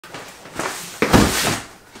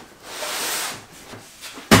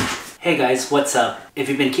Hey guys, what's up? If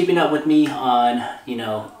you've been keeping up with me on,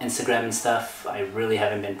 Instagram and stuff, I really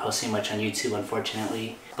haven't been posting much on YouTube,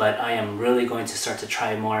 unfortunately. But I am really going to start to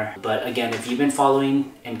try more. But again, if you've been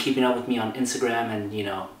following and keeping up with me on Instagram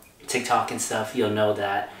and, TikTok and stuff, you'll know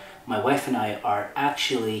that my wife and I are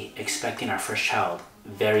actually expecting our first child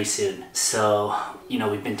very soon. So,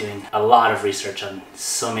 we've been doing a lot of research on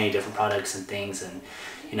so many different products and things and,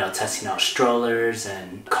 testing out strollers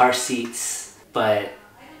and car seats. But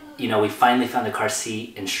we finally found the car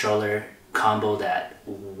seat and stroller combo that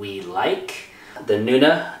we like. The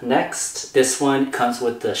NUNA next. This one comes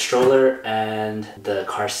with the stroller and the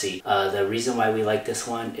car seat. The reason why we like this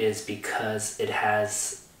one is because it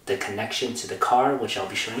has the connection to the car, which I'll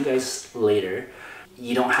be showing you guys later.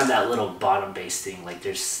 You don't have that little bottom base thing. Like,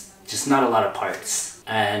 there's just not a lot of parts.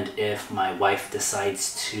 And if my wife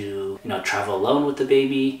decides to, travel alone with the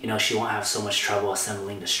baby, she won't have so much trouble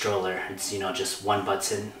assembling the stroller. It's, just one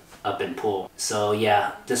button up and pull. So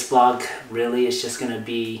yeah, this vlog really is just gonna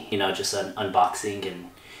be, just an unboxing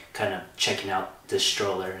and kind of checking out this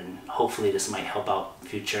stroller, and hopefully this might help out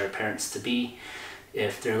future parents-to-be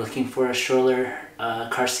if they're looking for a stroller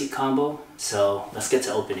car seat combo. So let's get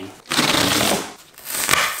to opening.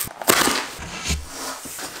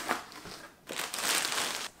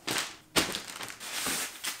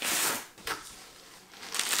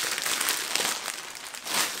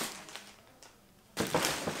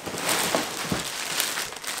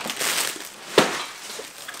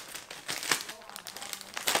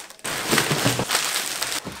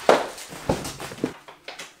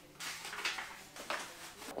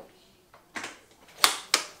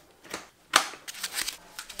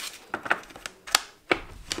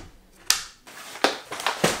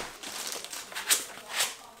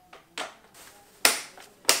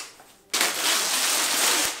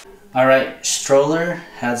 Alright, stroller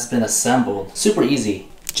has been assembled. Super easy.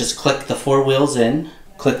 Just click the 4 wheels in,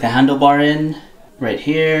 click the handlebar in, right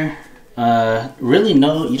here. Really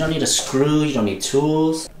you don't need a screw, you don't need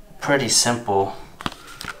tools. Pretty simple.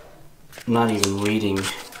 I'm not even reading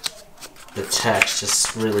the text,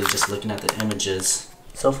 just looking at the images.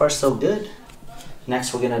 So far so good.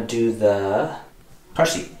 Next we're gonna do the car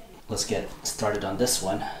seat. Let's get started on this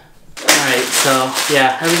one. Alright, so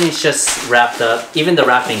yeah, everything's just wrapped up. Even the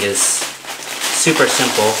wrapping is super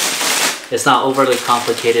simple. It's not overly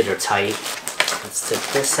complicated or tight. Let's take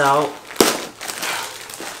this out.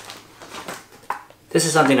 This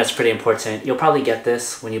is something that's pretty important. You'll probably get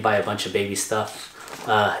this when you buy a bunch of baby stuff.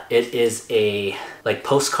 It is a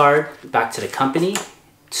postcard back to the company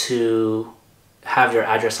to have your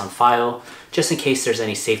address on file, just in case there's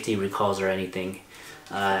any safety recalls or anything.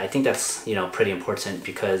 I think that's pretty important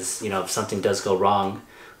because if something does go wrong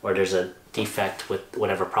or there's a defect with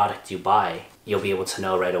whatever product you buy, you'll be able to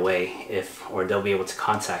know right away or they'll be able to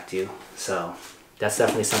contact you. So that's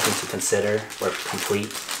definitely something to consider or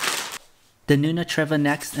complete. The NUNA TRIV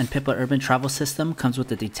Next and PIPA Urban travel system comes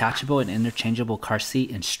with a detachable and interchangeable car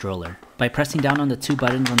seat and stroller. By pressing down on the 2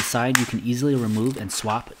 buttons on the side, you can easily remove and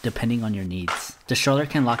swap depending on your needs. The stroller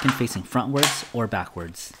can lock in facing frontwards or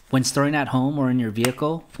backwards. When storing at home or in your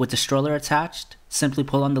vehicle, with the stroller attached, simply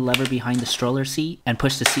pull on the lever behind the stroller seat and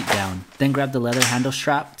push the seat down. Then grab the leather handle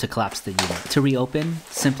strap to collapse the unit. To reopen,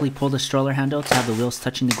 simply pull the stroller handle to have the wheels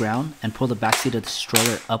touching the ground and pull the back seat of the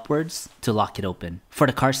stroller upwards to lock it open. For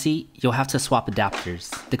the car seat, you'll have to swap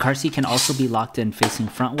adapters. The car seat can also be locked in facing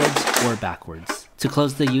frontwards or backwards. To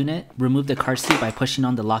close the unit, remove the car seat by pushing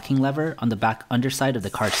on the locking lever on the back underside of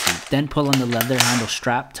the car seat. Then pull on the leather handle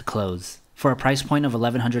strap to close. For a price point of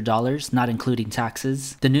 $1,100, not including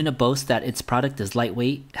taxes, the NUNA boasts that its product is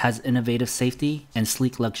lightweight, has innovative safety, and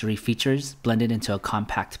sleek luxury features blended into a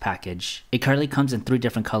compact package. It currently comes in 3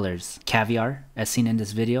 different colors: Caviar, as seen in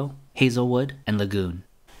this video, Hazelwood, and Lagoon.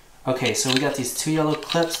 Okay, so we got these 2 yellow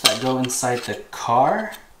clips that go inside the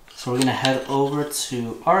car. So we're gonna head over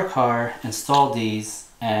to our car, install these,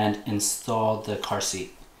 and install the car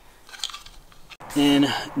seat. In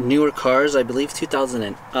newer cars, I believe 2000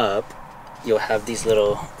 and up, you'll have these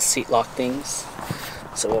little seat lock things.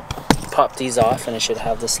 So we'll pop these off and it should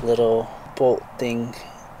have this little bolt thing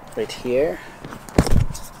right here.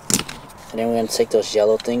 And then we're gonna take those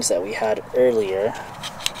yellow things that we had earlier.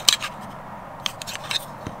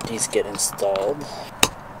 These get installed.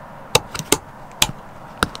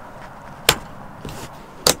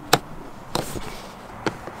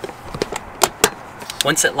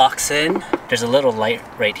 Once it locks in, there's a little light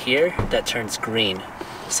right here that turns green.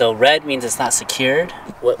 So red means it's not secured.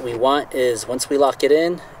 What we want is once we lock it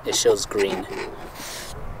in, it shows green.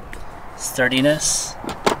 Sturdiness.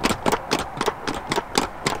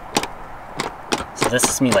 So this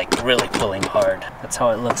is me like really pulling hard. That's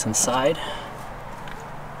how it looks inside.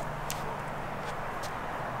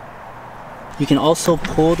 You can also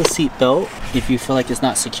pull the seat belt if you feel like it's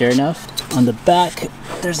not secure enough. On the back,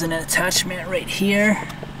 there's an attachment right here,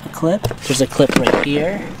 a clip. There's a clip right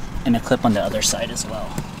here and a clip on the other side as well.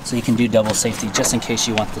 So you can do double safety just in case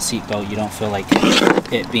you want the seat belt. You don't feel like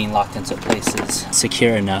it being locked into place is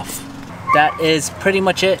secure enough. That is pretty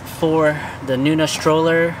much it for the NUNA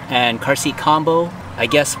stroller and car seat combo. I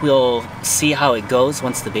guess we'll see how it goes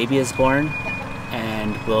once the baby is born,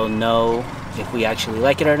 and we'll know if we actually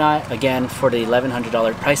like it or not. Again, for the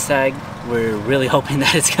 $1,100 price tag, we're really hoping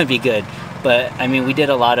that it's gonna be good. But I mean, we did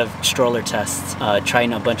a lot of stroller tests,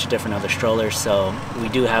 trying a bunch of different other strollers, so we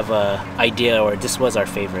do have a idea, or this was our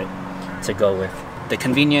favorite to go with. The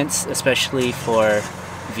convenience, especially for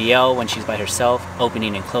VL when she's by herself,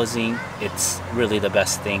 opening and closing, it's really the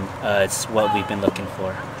best thing. It's what we've been looking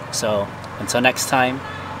for. So until next time,